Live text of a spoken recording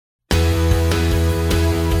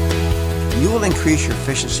will increase your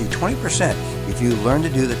efficiency 20% if you learn to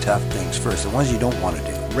do the tough things first, the ones you don't want to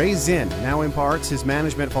do. Ray Zinn now imparts his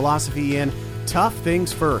management philosophy in Tough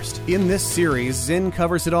Things First. In this series, Zinn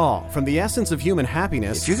covers it all, from the essence of human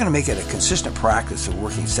happiness. If you're going to make it a consistent practice of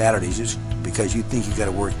working Saturdays just because you think you've got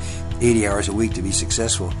to work 80 hours a week to be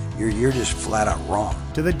successful, you're just flat out wrong.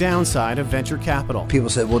 To the downside of venture capital. People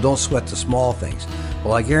said, well, don't sweat the small things.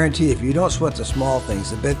 Well, I guarantee if you don't sweat the small things,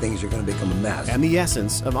 the big things are going to become a mess. And the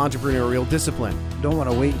essence of entrepreneurial discipline. Don't want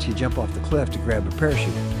to wait until you jump off the cliff to grab a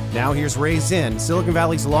parachute. Now here's Ray Zinn, Silicon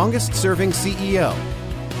Valley's longest-serving CEO.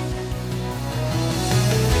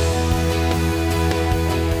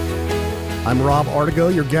 I'm Rob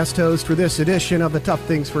Artigo, your guest host for this edition of the Tough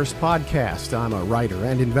Things First podcast. I'm a writer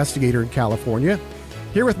and investigator in California.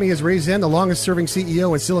 Here with me is Ray Zinn, the longest-serving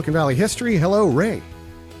CEO in Silicon Valley history. Hello, Ray.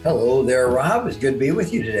 Hello there, Rob. It's good to be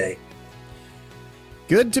with you today.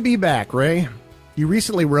 Good to be back, Ray. You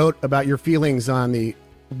recently wrote about your feelings on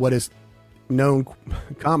what is known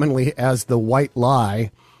commonly as the white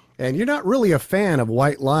lie, and you're not really a fan of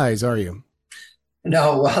white lies, are you?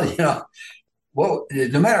 No, well,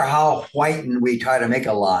 no matter how whitened we try to make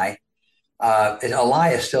a lie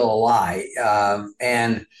is still a lie.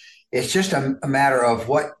 And it's just a matter of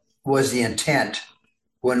what was the intent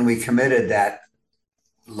when we committed that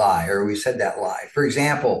lie or we said that lie. For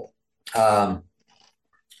example, the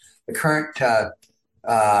current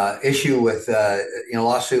issue with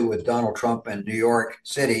lawsuit with Donald Trump in New York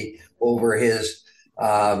City over his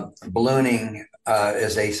ballooning,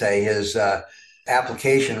 as they say, his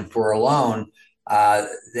application for a loan,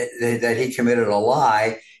 that he committed a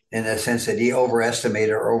lie in the sense that he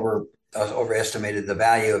overestimated the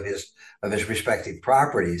value of his respective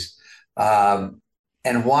properties.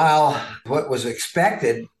 And while what was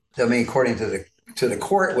expected, according to the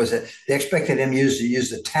court, was that they expected him to use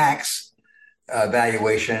the tax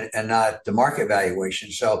valuation and not the market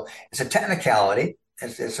valuation. So it's a technicality.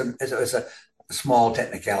 It's a small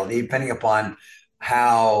technicality, depending upon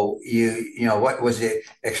how what was the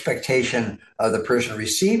expectation of the person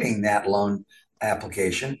receiving that loan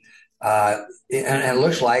application. And it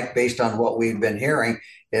looks like, based on what we've been hearing,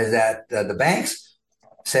 is that the banks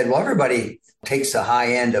said, well, everybody takes the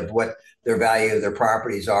high end of what their value of their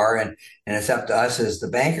properties are. And it's up to us as the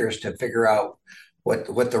bankers to figure out what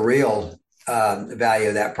the real value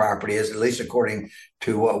of that property is, at least according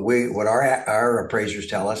to what our appraisers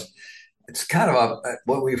tell us. It's kind of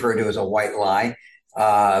what we refer to as a white lie.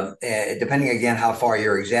 Depending again how far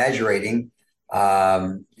you're exaggerating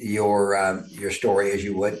your story, as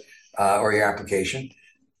you would, or your application.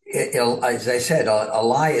 As I said, a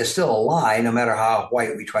lie is still a lie, no matter how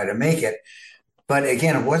white we try to make it. But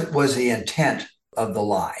again, what was the intent of the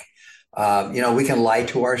lie? We can lie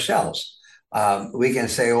to ourselves. We can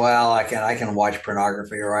say, well, I can watch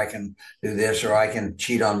pornography, or I can do this, or I can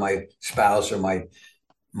cheat on my spouse or my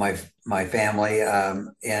family,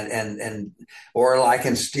 or I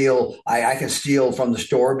can steal. I can steal from the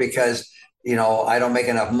store because I don't make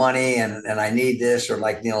enough money and I need this, or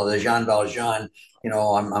the Jean Valjean.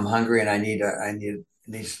 I'm hungry and I need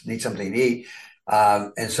something to eat.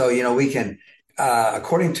 And so we can,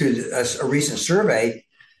 according to a recent survey,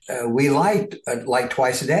 we lie like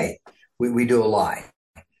twice a day. We do a lie,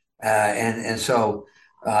 and so.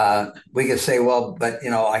 We could say, well, but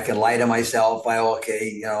I can lie to myself. Whether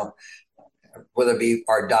it be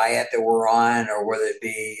our diet that we're on, or whether it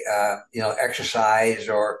be exercise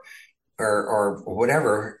or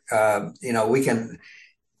whatever, we can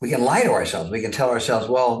lie to ourselves. We can tell ourselves,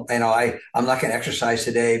 well, I'm not going to exercise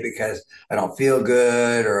today because I don't feel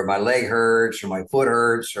good, or my leg hurts, or my foot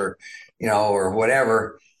hurts, or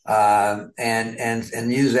whatever, and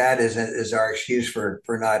use that as our excuse for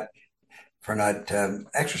not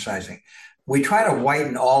exercising. We try to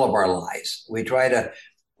whiten all of our lies. We try to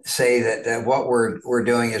say that what we're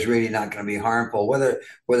doing is really not going to be harmful, whether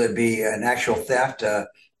it be an actual theft,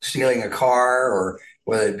 stealing a car, or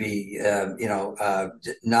whether it be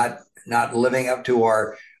not living up to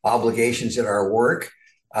our obligations at our work.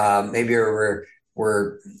 Maybe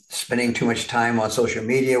we're spending too much time on social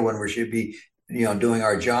media when we should be doing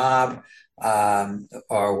our job.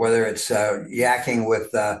 Or whether it's yakking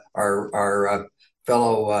with our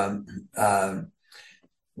fellow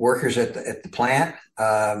workers at the plant,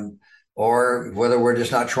 or whether we're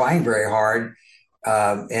just not trying very hard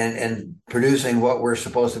and producing what we're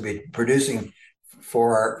supposed to be producing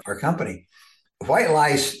for our company. White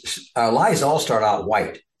lies all start out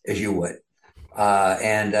white, as you would,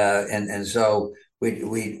 and so.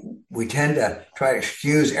 We tend to try to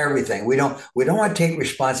excuse everything. We don't want to take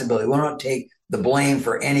responsibility. We don't want to take the blame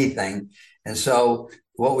for anything. And so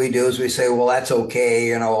what we do is we say, well, that's okay,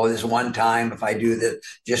 this one time if I do this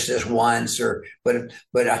just this once, but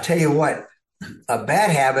I tell you what, a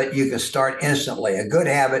bad habit you can start instantly. A good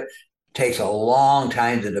habit takes a long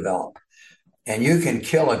time to develop, and you can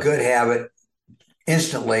kill a good habit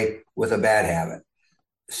instantly with a bad habit.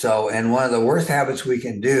 So, and one of the worst habits we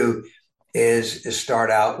can do is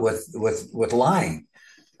start out with lying.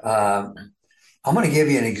 Uh, I'm going to give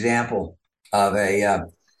you an example of a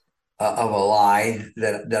lie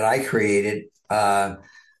that I created.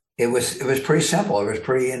 It was pretty simple. It was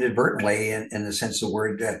pretty inadvertently in the sense of the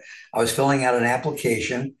word. I was filling out an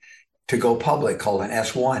application to go public called an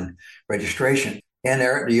S1 registration. And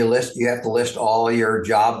there you have to list all your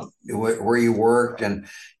job, where you worked, and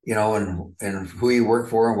who you worked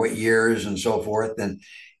for and what years and so forth, and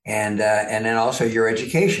then also your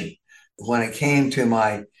education. When it came to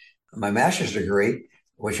my master's degree,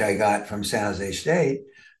 which I got from San Jose State,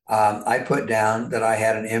 I put down that I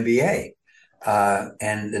had an MBA,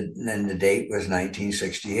 and the date was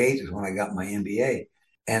 1968 is when I got my MBA.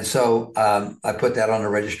 And so I put that on the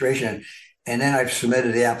registration, and then I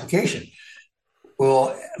submitted the application.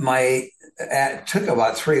 Well, it took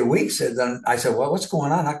about 3 weeks, and then I said, "Well, what's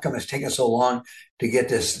going on? How come it's taking so long to get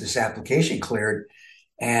this application cleared?"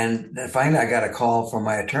 And then finally, I got a call from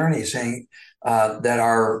my attorney saying that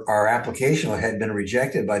our application had been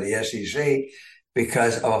rejected by the SEC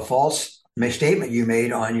because of a false misstatement you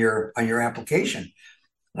made on your application.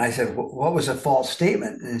 And I said, "What was a false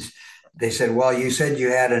statement?" And they said, "Well, you said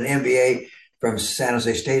you had an MBA from San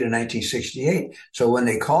Jose State in 1968." So when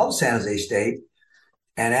they called San Jose State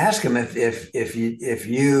and asked them if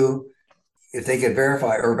they could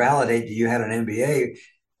verify or validate that you had an MBA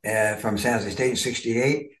from San Jose State in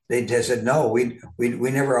 '68, they just said no. We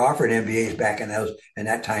never offered MBAs back in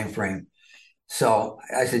that time frame. So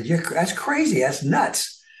I said, that's crazy. That's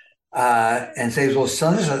nuts. And says, well,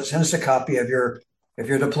 send us a copy of your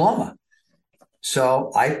diploma.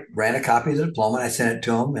 So I ran a copy of the diploma and I sent it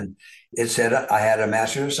to him, and it said I had a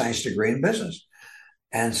Master of Science degree in business.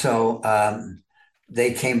 And so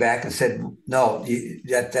they came back and said, no,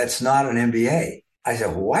 that's not an MBA. I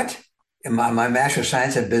said, what? And my Master of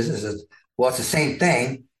Science in business is, well, it's the same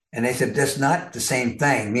thing. And they said, that's not the same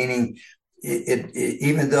thing, meaning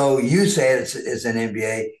even though you say it's an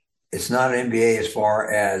MBA, it's not an MBA as far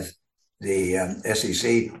as the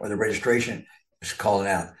SEC or the registration is calling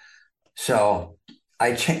out. So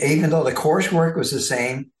even though the coursework was the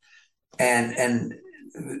same, and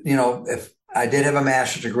if I did have a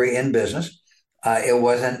master's degree in business, it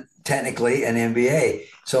wasn't technically an MBA.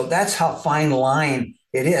 So that's how fine line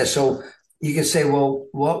it is. So you could say, well,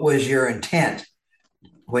 what was your intent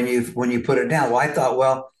when you put it down? Well, I thought,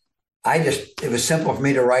 well, it was simple for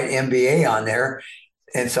me to write MBA on there.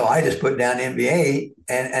 And so I just put down MBA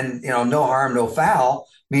and no harm, no foul,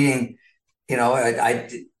 meaning,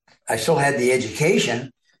 I still had the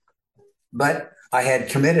education, but I had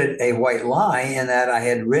committed a white lie in that I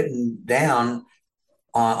had written down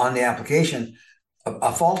on the application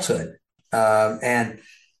a falsehood. And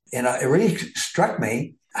it really struck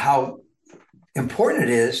me how important it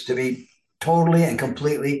is to be totally and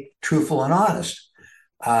completely truthful and honest.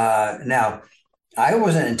 Now, I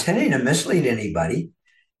wasn't intending to mislead anybody,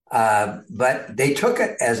 but they took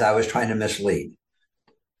it as I was trying to mislead.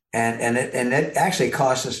 And it actually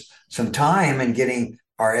cost us some time in getting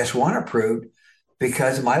our S1 approved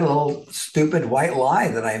because of my little stupid white lie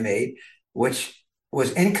that I made, which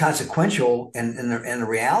was inconsequential in the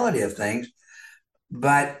reality of things,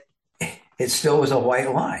 but it still was a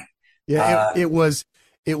white lie. Yeah, it was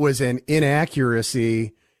an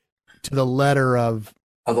inaccuracy to the letter of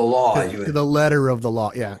the law, to the letter of the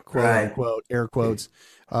law. Yeah, quote unquote, air quotes,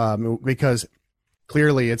 because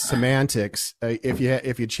clearly it's semantics.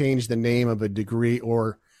 If you change the name of a degree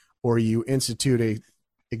or you institute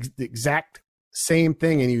the exact same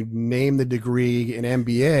thing and you name the degree an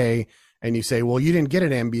MBA and you say, well, you didn't get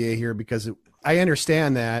an MBA here because I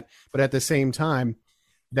understand that, but at the same time,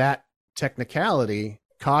 that technicality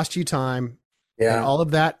cost you time. Yeah, and all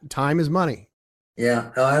of that time is money.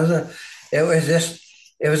 Yeah, no, it was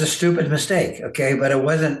a stupid mistake. Okay, but it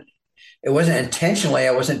wasn't intentionally.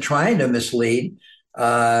 I wasn't trying to mislead.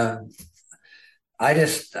 I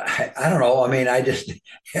don't know. I mean, I guess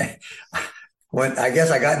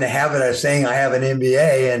I got in the habit of saying I have an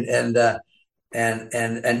MBA,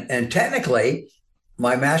 and technically,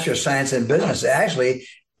 my Master of Science in Business actually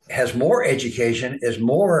has more education, is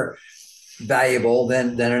more valuable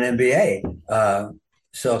than an MBA.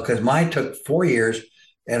 So, because mine took 4 years,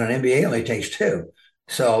 and an MBA only takes 2.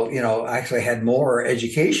 So, I actually had more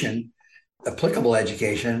education, applicable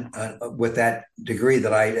education, with that degree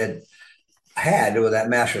that I had had with that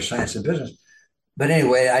Master of Science in Business. But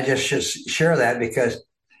anyway, I just should share that because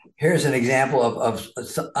here's an example of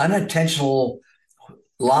unintentional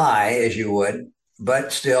lie, as you would,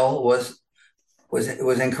 but still was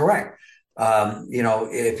incorrect.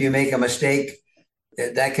 If you make a mistake,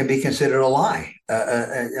 that can be considered a lie,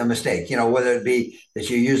 a mistake. Whether it be that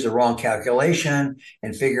you use the wrong calculation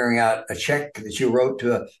in figuring out a check that you wrote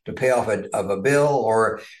to pay off a bill,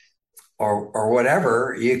 or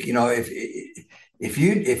whatever. If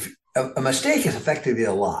a mistake is effectively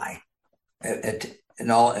a lie,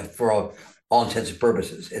 for all intents and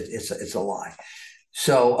purposes, it's a lie.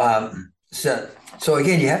 So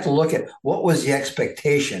again, you have to look at what was the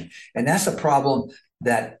expectation, and that's the problem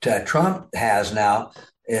that Trump has now,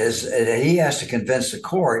 is that he has to convince the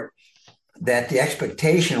court that the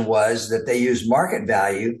expectation was that they use market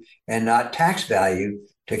value and not tax value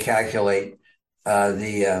to calculate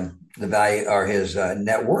the value or his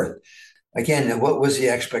net worth. Again, what was the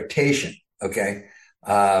expectation? Okay,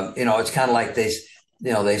 it's kind of like they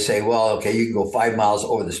say, well, okay, you can go 5 miles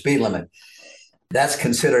over the speed limit. That's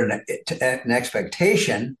considered an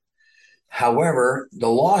expectation. However, the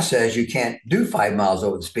law says you can't do 5 miles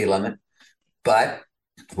over the speed limit. But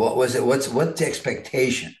what was it? What's the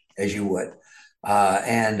expectation, as you would?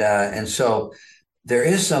 And so there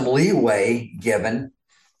is some leeway given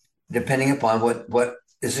depending upon what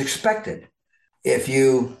is expected. If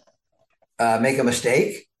you make a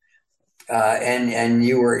mistake and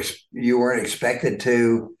you weren't expected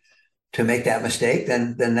to make that mistake,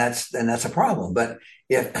 then that's a problem. But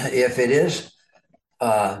if it is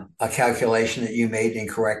a calculation that you made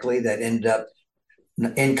incorrectly that ended up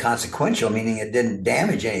inconsequential, meaning it didn't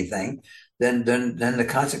damage anything, then the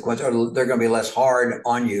consequence, or they're going to be less hard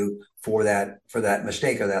on you for that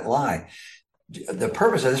mistake or that lie. The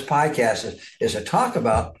purpose of this podcast is to talk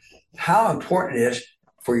about how important it is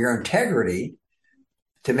for your integrity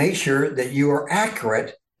to make sure that you are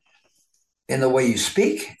accurate in the way you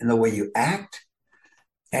speak, in the way you act,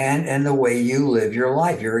 and in the way you live your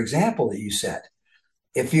life, your example that you set.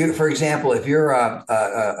 For example, if you're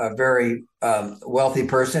a very wealthy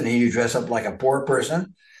person and you dress up like a poor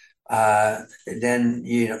person, then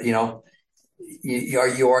are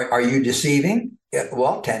you deceiving?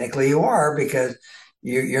 Well, technically you are, because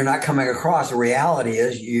you're not coming across. The reality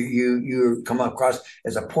is you come across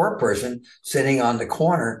as a poor person sitting on the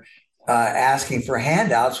corner asking for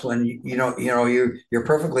handouts when you're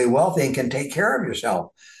perfectly wealthy and can take care of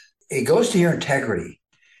yourself. It goes to your integrity.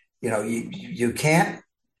 You can't,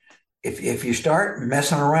 if you start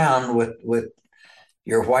messing around with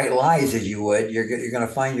your white lies, as you would, you're going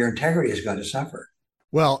to find your integrity is going to suffer.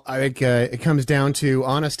 Well, I think it comes down to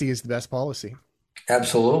honesty is the best policy.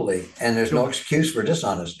 Absolutely. And there's no excuse for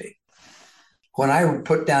dishonesty. When I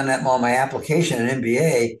put down on my application an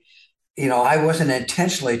MBA, I wasn't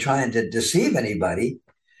intentionally trying to deceive anybody,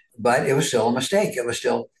 but it was still a mistake. It was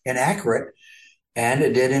still inaccurate. And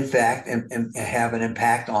it did, in fact, have an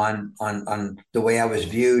impact on the way I was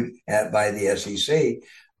viewed by the SEC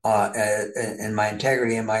and my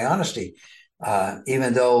integrity and my honesty,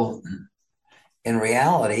 even though in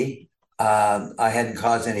reality, I hadn't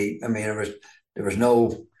caused any. I mean, there was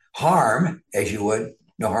no harm, as you would,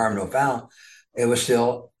 no harm, no foul. It was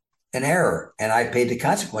still an error, and I paid the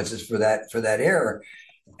consequences for that error.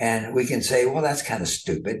 And we can say, well, that's kind of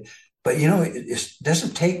stupid. But, it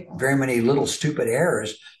doesn't take very many little stupid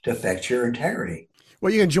errors to affect your integrity.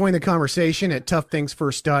 Well, you can join the conversation at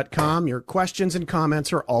toughthingsfirst.com. Your questions and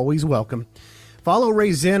comments are always welcome. Follow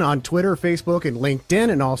Ray Zinn on Twitter, Facebook, and LinkedIn,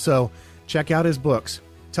 and also check out his books,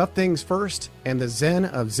 Tough Things First and The Zen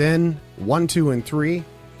of Zen 1, 2, and 3.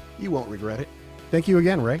 You won't regret it. Thank you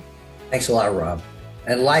again, Ray. Thanks a lot, Rob.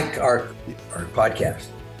 And like our podcast.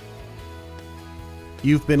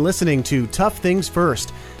 You've been listening to Tough Things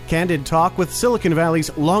First, candid talk with Silicon Valley's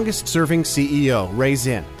longest-serving CEO, Ray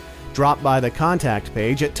Zinn. Drop by the contact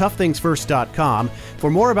page at toughthingsfirst.com for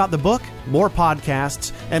more about the book, more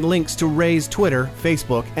podcasts, and links to Ray's Twitter,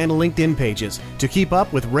 Facebook, and LinkedIn pages to keep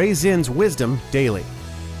up with Ray Zinn's wisdom daily.